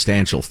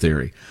circumstantial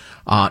theory.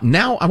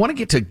 Now, I want to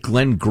get to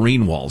Glenn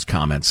Greenwald's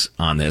comments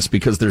on this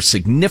because they're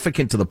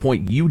significant to the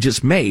point you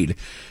just made,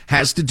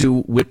 has to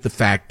do with the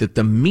fact that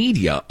the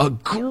media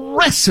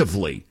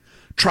aggressively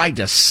tried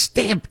to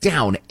stamp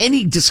down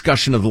any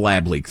discussion of the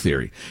lab leak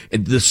theory.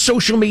 And the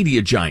social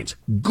media giants,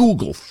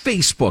 Google,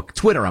 Facebook,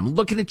 Twitter, I'm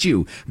looking at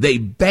you, they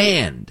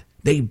banned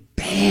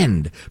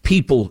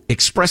people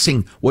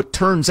expressing what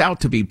turns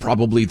out to be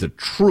probably the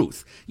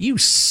truth. You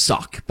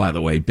suck, by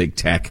the way, big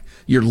tech.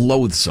 You're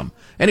loathsome.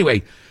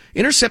 Anyway,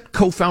 Intercept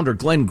co-founder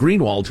Glenn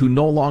Greenwald, who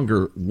no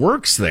longer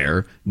works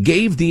there,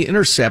 gave The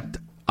Intercept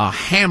a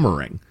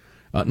hammering.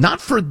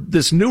 Not for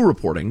this new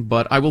reporting,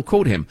 but I will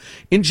quote him.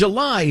 In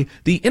July,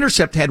 The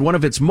Intercept had one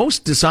of its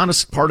most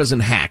dishonest partisan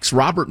hacks,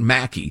 Robert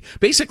Mackey,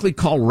 basically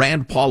call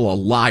Rand Paul a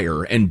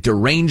liar and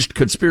deranged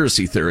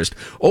conspiracy theorist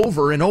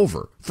over and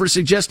over for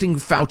suggesting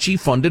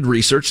Fauci-funded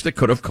research that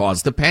could have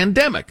caused the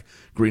pandemic,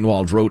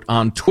 Greenwald wrote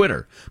on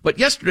Twitter. But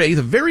yesterday,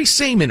 the very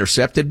same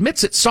Intercept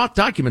admits it sought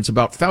documents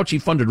about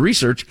Fauci-funded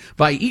research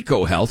by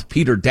EcoHealth,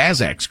 Peter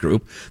Daszak's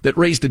group, that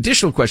raised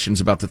additional questions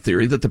about the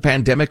theory that the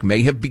pandemic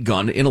may have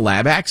begun in a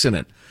lab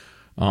accident.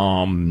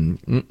 And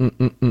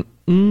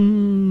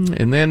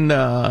then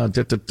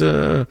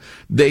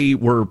they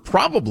were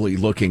probably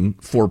looking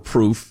for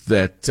proof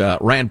that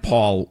Rand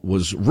Paul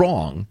was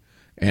wrong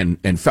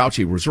and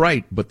Fauci was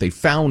right, but they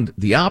found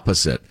the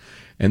opposite.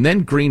 And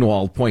then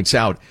Greenwald points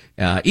out,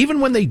 even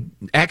when they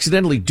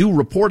accidentally do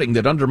reporting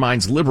that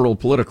undermines liberal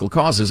political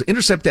causes,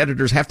 Intercept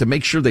editors have to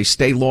make sure they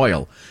stay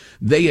loyal.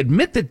 They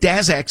admit that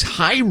Daszak's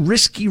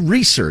high-risky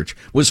research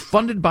was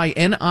funded by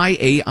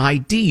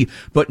NIAID,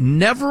 but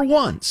never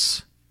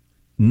once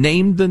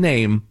mentioned the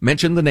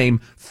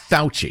name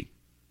Fauci,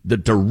 the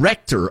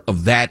director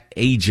of that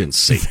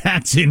agency.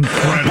 That's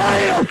incredible.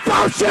 Hail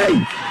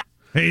Fauci!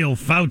 Hail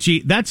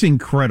Fauci. That's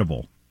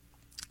incredible.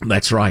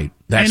 That's right.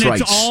 That's right.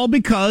 And it's all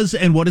because,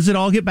 and what does it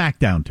all get back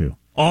down to?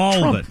 All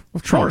Trump, of it.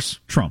 Of course.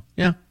 Trump.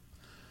 Yeah.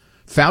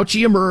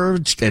 Fauci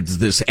emerged as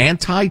this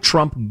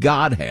anti-Trump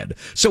godhead.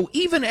 So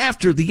even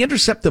after The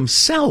Intercept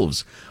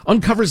themselves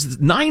uncovers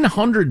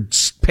 900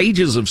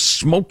 pages of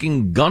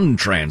smoking gun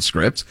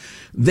transcripts,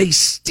 they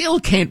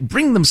still can't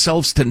bring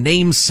themselves to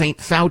name St.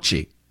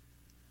 Fauci.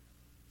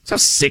 That's how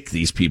sick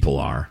these people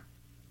are.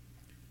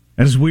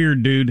 That is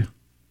weird, dude.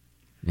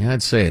 Yeah,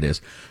 I'd say it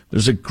is.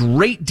 There's a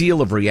great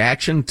deal of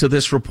reaction to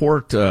this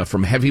report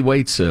from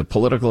heavyweights,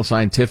 political,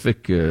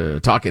 scientific,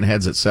 talking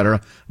heads, etc.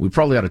 We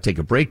probably ought to take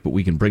a break, but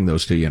we can bring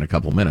those to you in a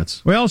couple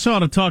minutes. We also ought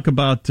to talk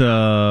about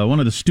one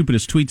of the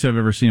stupidest tweets I've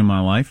ever seen in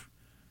my life.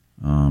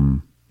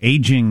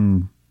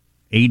 Aging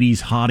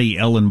 80s hottie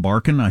Ellen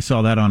Barkin. I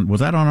saw that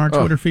was that on our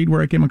Twitter feed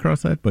where I came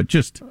across that? But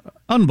just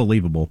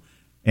unbelievable.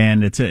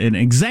 And it's an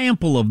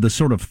example of the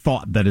sort of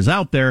thought that is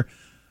out there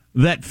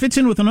that fits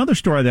in with another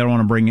story that I want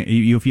to bring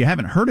you. If you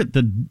haven't heard it,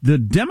 the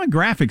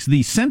demographics,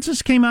 the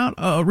census came out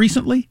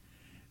recently,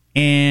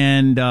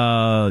 and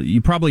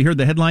you probably heard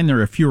the headline,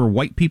 there are fewer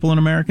white people in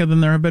America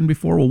than there have been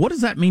before. Well, what does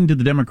that mean to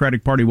the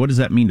Democratic Party? What does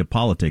that mean to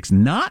politics?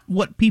 Not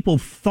what people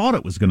thought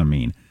it was going to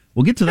mean.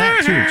 We'll get to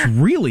that, too. It's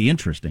really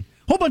interesting.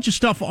 Whole bunch of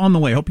stuff on the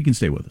way. Hope you can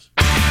stay with us.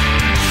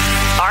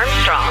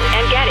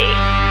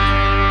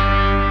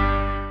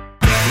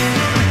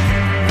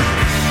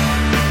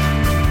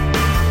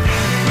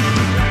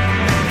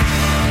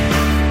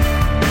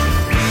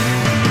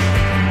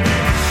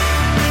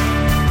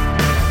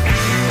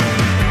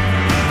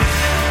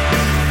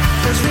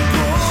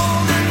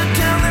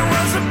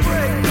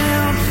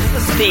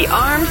 The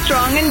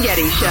Armstrong and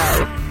Getty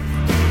Show.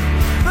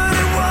 But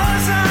it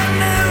was high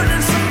noon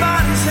in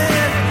somebody's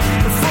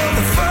head before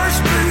the first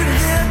boot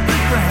hit the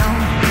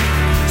ground.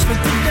 Spent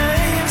the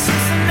day in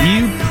Cincinnati.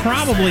 You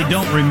probably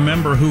don't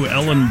remember who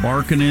Ellen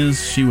Barkin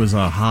is. She was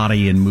a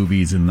hottie in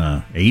movies in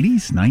the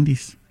 80s,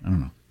 90s. I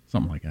don't know.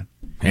 Something like that.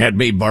 Had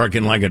me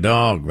barking like a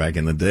dog back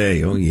in the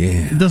day. Oh,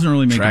 yeah. It doesn't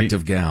really make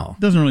attractive gal.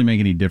 Doesn't really make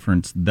any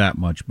difference that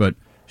much, but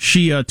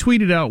she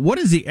tweeted out, what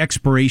is the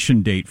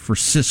expiration date for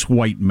cis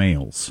white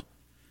males?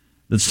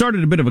 That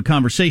started a bit of a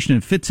conversation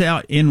and fits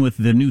out in with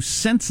the new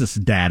census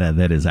data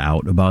that is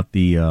out about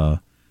the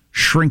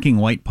shrinking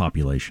white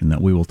population that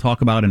we will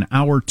talk about in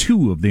hour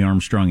 2 of the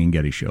Armstrong and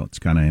Getty Show. It's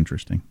kind of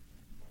interesting.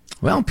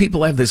 Well,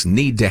 people have this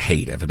need to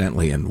hate,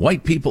 evidently, and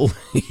white people,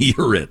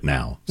 you're it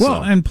now.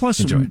 Well, so, and plus,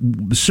 it's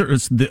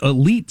the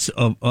elites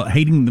of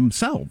hating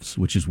themselves,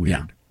 which is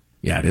weird.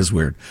 Yeah, it is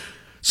weird.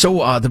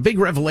 So the big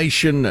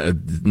revelation,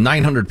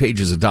 900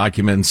 pages of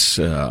documents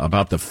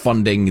about the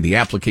funding, the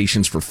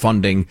applications for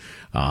funding,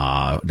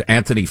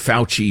 Anthony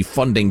Fauci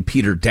funding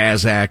Peter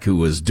Daszak, who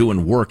was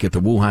doing work at the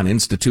Wuhan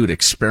Institute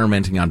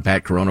experimenting on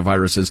bat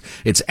coronaviruses.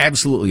 It's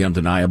absolutely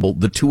undeniable.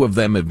 The two of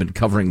them have been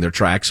covering their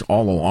tracks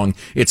all along.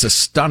 It's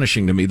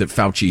astonishing to me that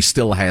Fauci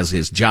still has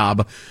his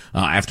job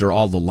after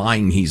all the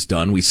lying he's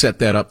done. We set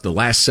that up the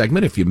last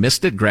segment. If you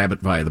missed it, grab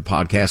it via the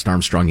podcast,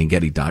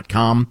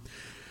 ArmstrongandGetty.com.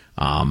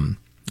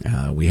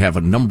 We have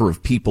a number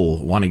of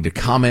people wanting to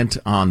comment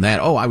on that.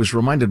 Oh, I was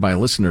reminded by a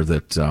listener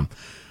that a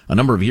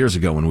number of years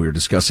ago when we were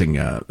discussing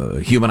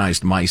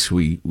humanized mice,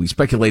 we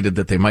speculated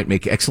that they might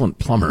make excellent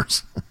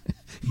plumbers.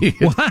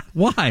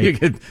 Why? You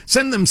could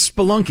send them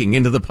spelunking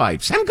into the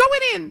pipes and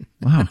going in.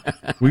 Wow.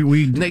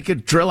 They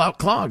could drill out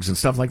clogs and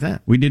stuff like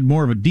that. We did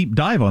more of a deep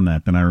dive on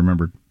that than I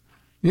remembered.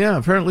 Yeah,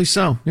 apparently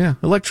so. Yeah,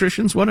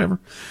 electricians, whatever.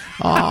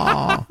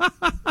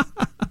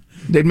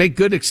 They'd make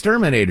good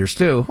exterminators,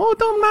 too. Oh,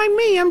 don't mind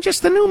me. I'm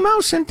just the new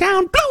mouse in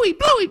town. Bluey,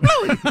 Bluey,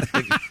 Bluey.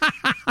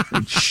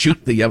 They'd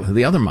shoot the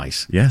other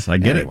mice. Yes, I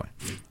get it.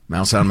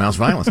 Mouse on mouse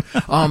violence.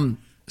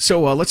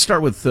 So let's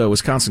start with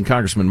Wisconsin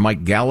Congressman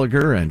Mike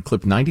Gallagher and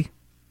clip 90.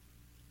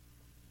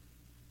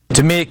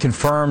 To me, it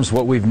confirms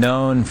what we've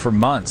known for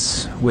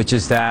months, which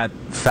is that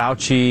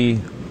Fauci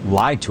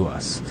lied to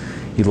us.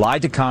 He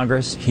lied to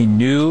Congress. He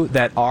knew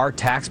that our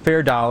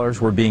taxpayer dollars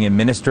were being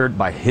administered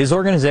by his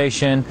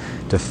organization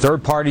to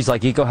third parties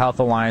like EcoHealth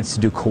Alliance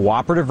to do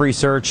cooperative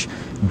research,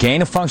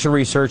 gain-of-function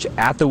research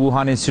at the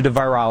Wuhan Institute of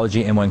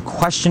Virology. And when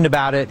questioned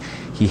about it,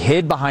 he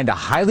hid behind a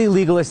highly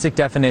legalistic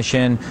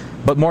definition.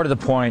 But more to the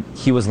point,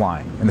 he was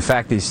lying. And the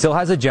fact that he still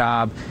has a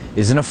job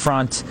is an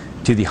affront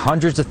to the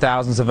hundreds of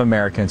thousands of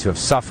Americans who have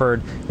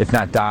suffered, if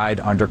not died,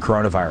 under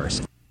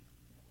coronavirus.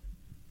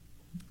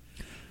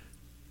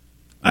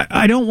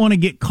 I don't want to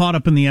get caught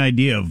up in the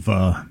idea of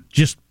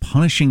just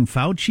punishing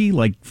Fauci,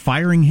 like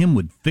firing him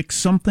would fix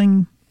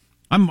something.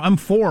 I'm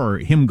for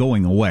him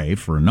going away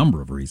for a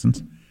number of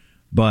reasons,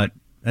 but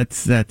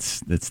that's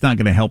not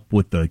going to help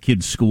with the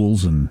kids'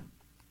 schools and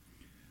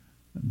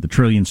the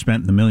trillion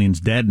spent and the millions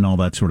dead and all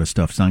that sort of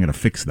stuff. It's not going to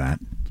fix that.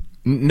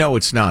 No,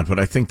 it's not, but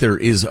I think there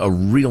is a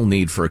real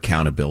need for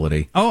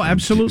accountability. Oh,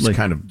 absolutely. It's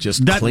kind of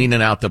just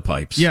cleaning out the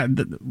pipes. Yeah,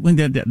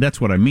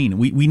 that's what I mean.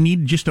 We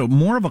need just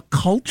more of a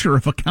culture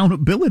of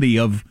accountability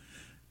of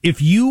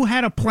if you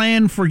had a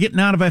plan for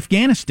getting out of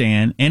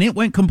Afghanistan and it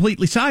went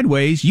completely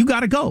sideways, you got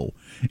to go.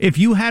 If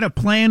you had a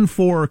plan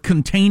for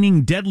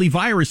containing deadly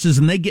viruses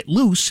and they get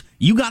loose,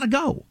 you got to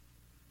go.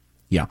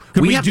 Yeah.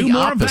 Could we have do the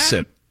more opposite.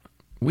 Of that?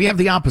 We have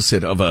the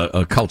opposite of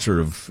a culture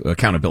of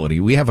accountability.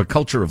 We have a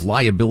culture of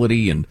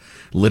liability and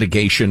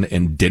litigation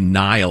and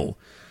denial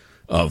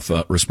of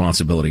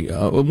responsibility.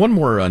 One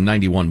more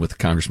 91 with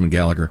Congressman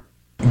Gallagher.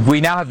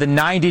 We now have the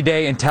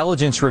 90-day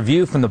intelligence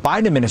review from the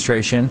Biden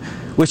administration,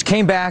 which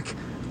came back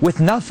with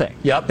nothing.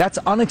 Yep. That's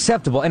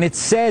unacceptable. And it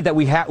said that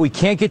we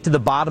can't get to the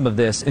bottom of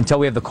this until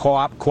we have the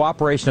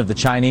cooperation of the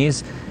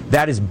Chinese.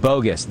 That is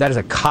bogus. That is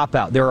a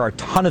cop-out. There are a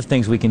ton of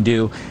things we can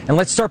do. And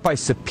let's start by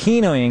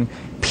subpoenaing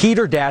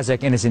Peter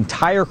Daszak and his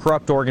entire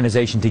corrupt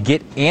organization to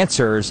get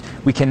answers.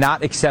 We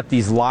cannot accept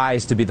these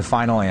lies to be the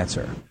final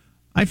answer.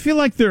 I feel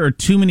like there are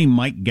too many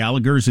Mike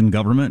Gallaghers in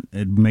government.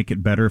 It'd make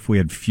it better if we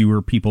had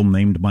fewer people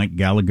named Mike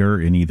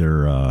Gallagher in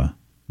either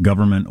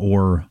government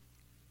or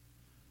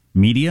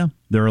media.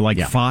 There are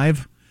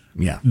 5.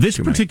 Yeah. This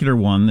particular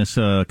one, this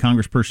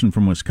congressperson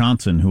from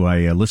Wisconsin, who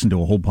I listened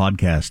to a whole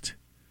podcast,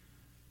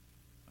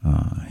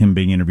 him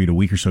being interviewed a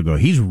week or so ago,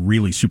 he's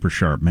really super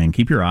sharp, man.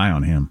 Keep your eye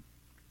on him.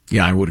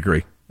 Yeah, I would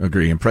agree.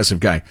 Impressive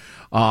guy.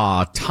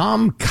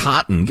 Tom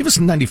Cotton. Give us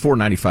 94,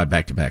 95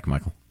 back-to-back,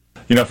 Michael.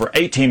 You know, for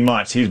 18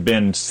 months, he's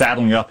been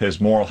saddling up his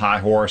moral high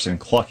horse and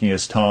clucking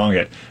his tongue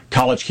at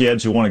college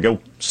kids who want to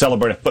go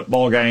celebrate a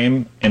football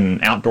game in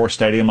an outdoor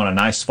stadium on a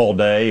nice fall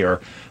day,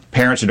 or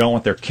parents who don't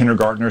want their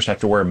kindergartners to have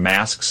to wear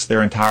masks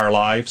their entire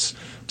lives,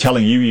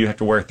 telling you have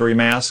to wear 3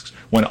 masks,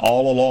 when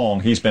all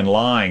along he's been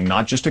lying,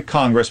 not just to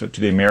Congress, but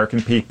to the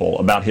American people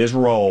about his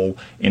role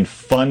in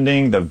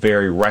funding the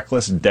very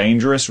reckless,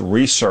 dangerous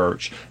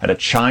research at a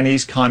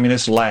Chinese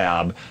communist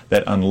lab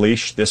that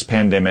unleashed this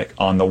pandemic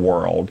on the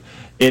world.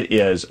 It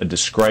is a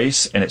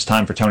disgrace, and it's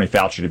time for Tony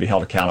Fauci to be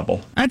held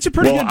accountable. That's a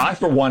pretty good... I,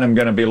 for one, am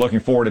going to be looking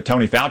forward to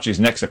Tony Fauci's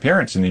next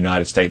appearance in the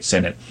United States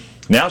Senate.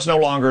 Now it's no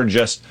longer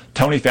just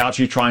Tony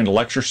Fauci trying to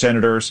lecture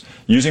senators,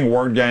 using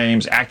word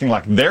games, acting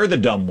like they're the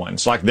dumb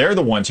ones, like they're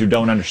the ones who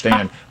don't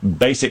understand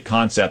basic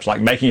concepts, like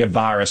making a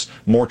virus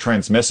more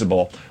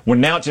transmissible. When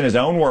now it's in his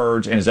own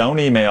words, in his own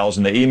emails,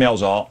 and the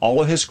emails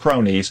all of his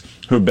cronies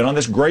who have been on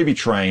this gravy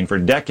train for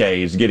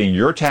decades, getting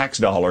your tax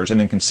dollars and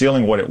then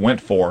concealing what it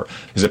went for.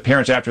 His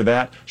appearance after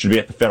that should be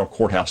at the federal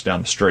courthouse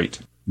down the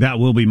street. That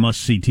will be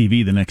must-see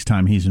TV the next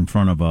time he's in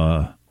front of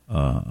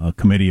a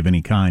committee of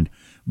any kind.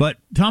 But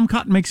Tom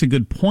Cotton makes a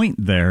good point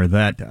there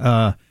that,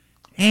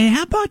 hey,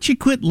 how about you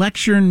quit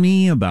lecturing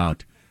me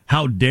about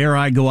how dare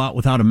I go out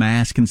without a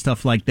mask and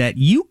stuff like that?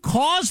 You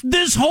caused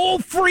this whole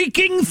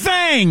freaking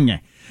thing.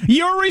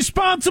 You're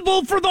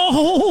responsible for the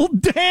whole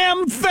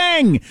damn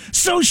thing.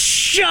 So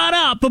shut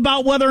up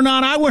about whether or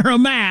not I wear a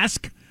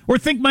mask or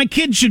think my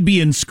kid should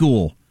be in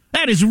school.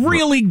 That is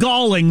really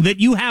galling that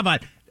you have a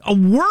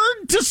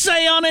word to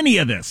say on any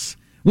of this.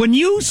 When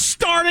you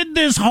started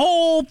this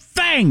whole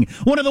thing,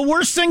 one of the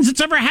worst things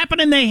that's ever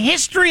happened in the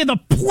history of the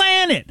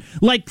planet,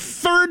 like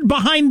third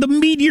behind the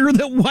meteor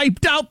that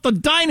wiped out the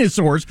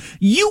dinosaurs,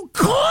 you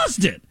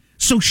caused it.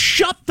 So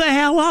shut the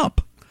hell up.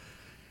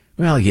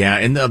 Well, yeah,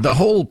 and the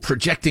whole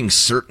projecting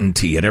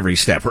certainty at every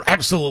step. We're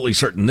absolutely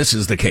certain this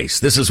is the case.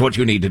 This is what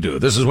you need to do.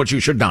 This is what you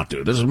should not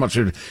do. This is what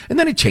you... And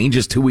then it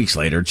changes 2 weeks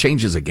later,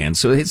 changes again.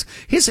 So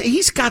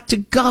he's got to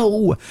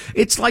go.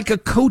 It's like a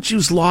coach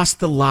who's lost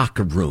the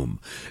locker room.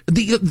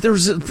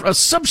 There's a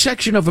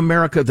subsection of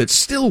America that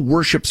still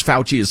worships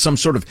Fauci as some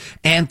sort of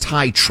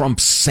anti-Trump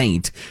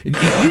saint. Hail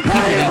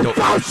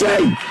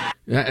Fauci!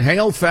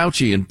 Hail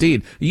Fauci,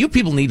 indeed. You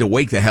people need to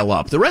wake the hell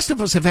up. The rest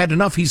of us have had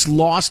enough. He's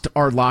lost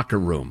our locker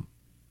room.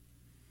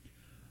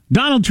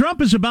 Donald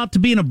Trump is about to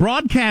be in a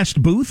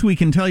broadcast booth. We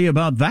can tell you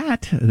about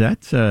that.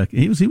 That's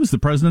he was the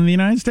president of the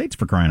United States,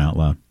 for crying out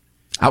loud.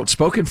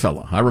 Outspoken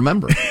fellow, I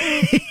remember.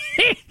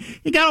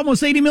 He got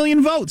almost 80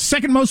 million votes,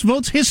 second most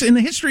votes in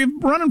the history of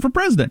running for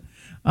president.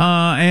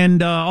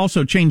 And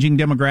also changing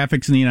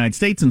demographics in the United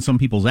States and some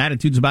people's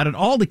attitudes about it,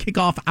 all to kick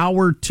off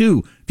Hour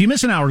 2. If you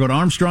miss an hour, go to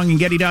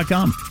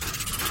ArmstrongandGetty.com.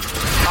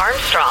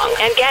 Armstrong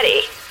and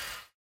Getty.